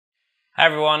Hi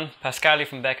everyone, Pascali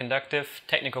from Conductive,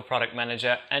 Technical Product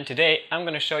Manager, and today I'm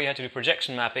going to show you how to do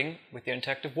projection mapping with the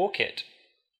Interactive Wall Kit.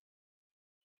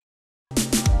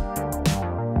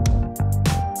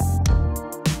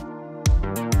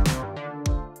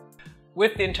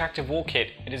 With the Interactive Wall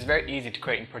Kit, it is very easy to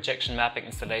create a projection mapping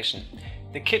installation.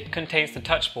 The kit contains the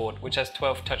touchboard, which has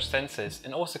 12 touch sensors,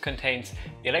 and also contains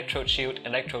the electrode shield and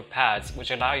electrode pads,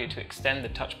 which allow you to extend the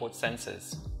touchboard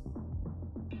sensors.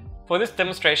 For this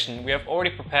demonstration, we have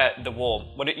already prepared the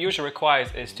wall. What it usually requires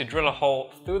is to drill a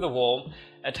hole through the wall,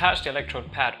 attach the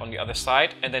electrode pad on the other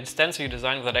side, and then stencil your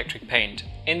design with electric paint.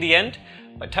 In the end,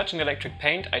 by touching the electric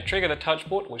paint, I trigger the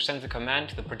touchboard, which sends a command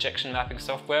to the projection mapping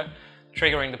software,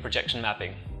 triggering the projection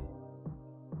mapping.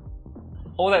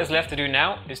 All that is left to do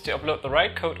now is to upload the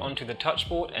right code onto the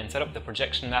touchboard and set up the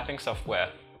projection mapping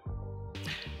software.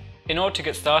 In order to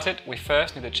get started, we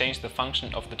first need to change the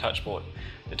function of the touchboard.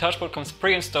 The touchboard comes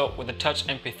pre-installed with the Touch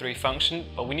MP3 function,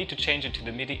 but we need to change it to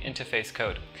the MIDI Interface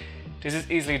code. This is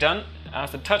easily done.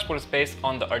 As the touchboard is based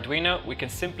on the Arduino, we can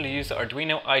simply use the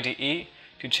Arduino IDE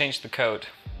to change the code.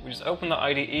 We just open the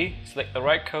IDE, select the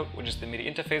right code, which is the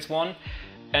MIDI Interface one,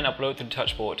 and upload to the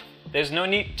touchboard. There's no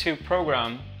need to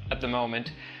program at the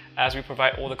moment, as we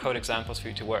provide all the code examples for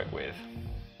you to work with.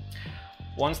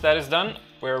 Once that is done,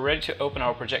 we're ready to open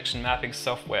our projection mapping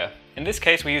software. In this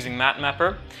case, we're using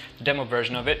MadMapper, the demo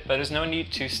version of it, but there's no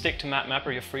need to stick to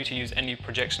MadMapper. You're free to use any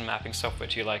projection mapping software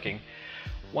to your liking.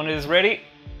 When it is ready,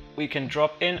 we can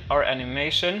drop in our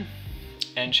animation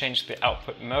and change the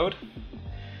output mode.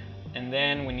 And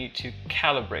then we need to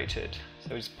calibrate it.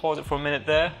 So we just pause it for a minute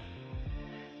there.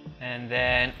 And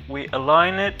then we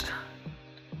align it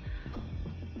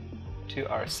to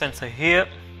our sensor here,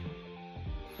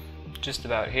 just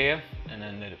about here, and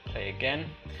then let it play again.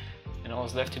 And all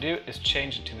that's left to do is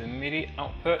change it to the MIDI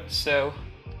output. So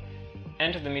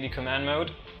enter the MIDI command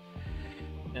mode,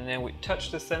 and then we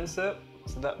touch the sensor,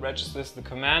 so that registers the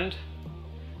command.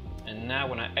 And now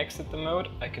when I exit the mode,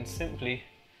 I can simply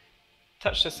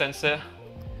touch the sensor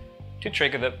to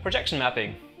trigger the projection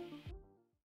mapping.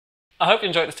 I hope you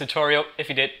enjoyed this tutorial. If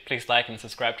you did, please like and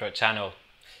subscribe to our channel.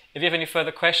 If you have any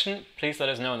further questions, please let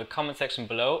us know in the comment section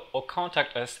below, or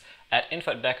contact us at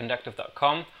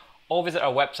info@conductive.com, or visit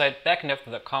our website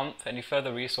backconductive.com for any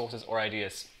further resources or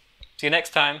ideas. See you next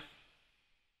time!